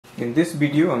In this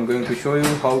video I'm going to show you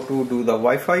how to do the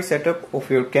Wi-Fi setup of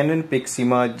your Canon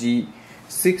Pixma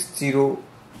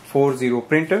G6040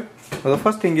 printer. So the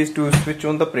first thing is to switch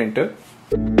on the printer.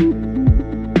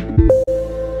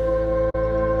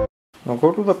 Now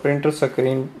go to the printer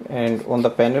screen, and on the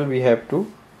panel we have to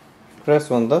press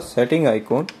on the setting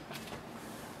icon.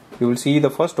 You will see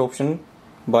the first option,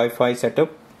 Wi-Fi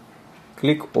setup.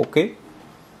 Click OK.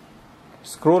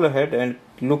 Scroll ahead and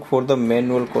look for the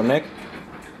manual connect.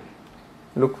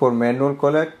 Look for manual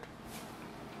connect.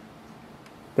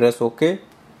 Press OK.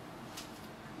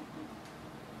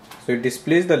 So it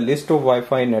displays the list of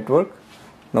Wi-Fi network.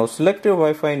 Now select your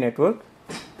Wi-Fi network.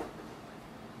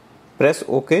 Press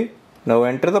OK. Now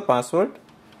enter the password.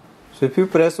 So if you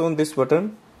press on this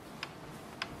button,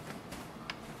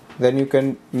 then you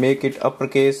can make it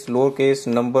uppercase, lowercase,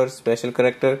 number, special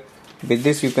character. With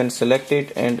this you can select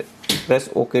it and press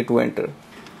OK to enter.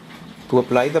 To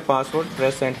apply the password,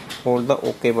 press and hold the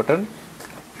OK button.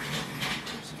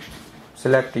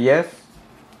 Select yes.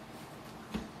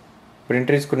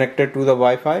 Printer is connected to the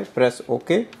Wi-Fi. Press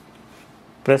OK.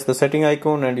 Press the setting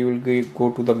icon and you will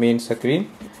go to the main screen.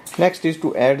 Next is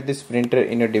to add this printer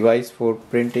in a device for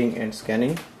printing and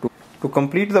scanning. To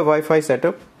complete the Wi-Fi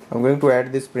setup, I'm going to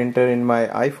add this printer in my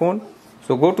iPhone.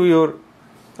 So go to your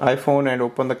iPhone and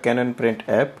open the Canon Print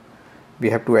app. We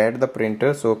have to add the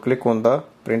printer, so click on the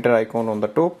printer icon on the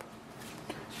top.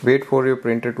 Wait for your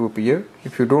printer to appear.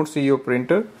 If you don't see your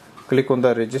printer, click on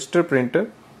the register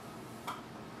printer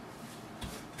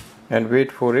and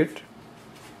wait for it.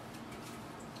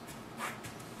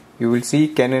 You will see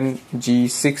Canon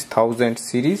G6040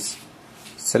 series.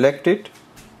 Select it.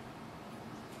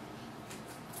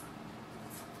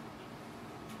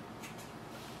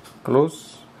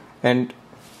 Close, and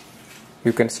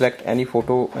you can select any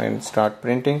photo and start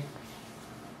printing.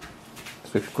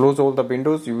 So if you close all the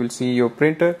windows, you will see your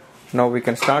printer. Now we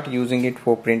can start using it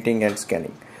for printing and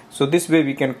scanning. So this way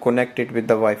we can connect it with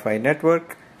the Wi-Fi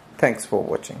network. Thanks for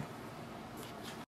watching.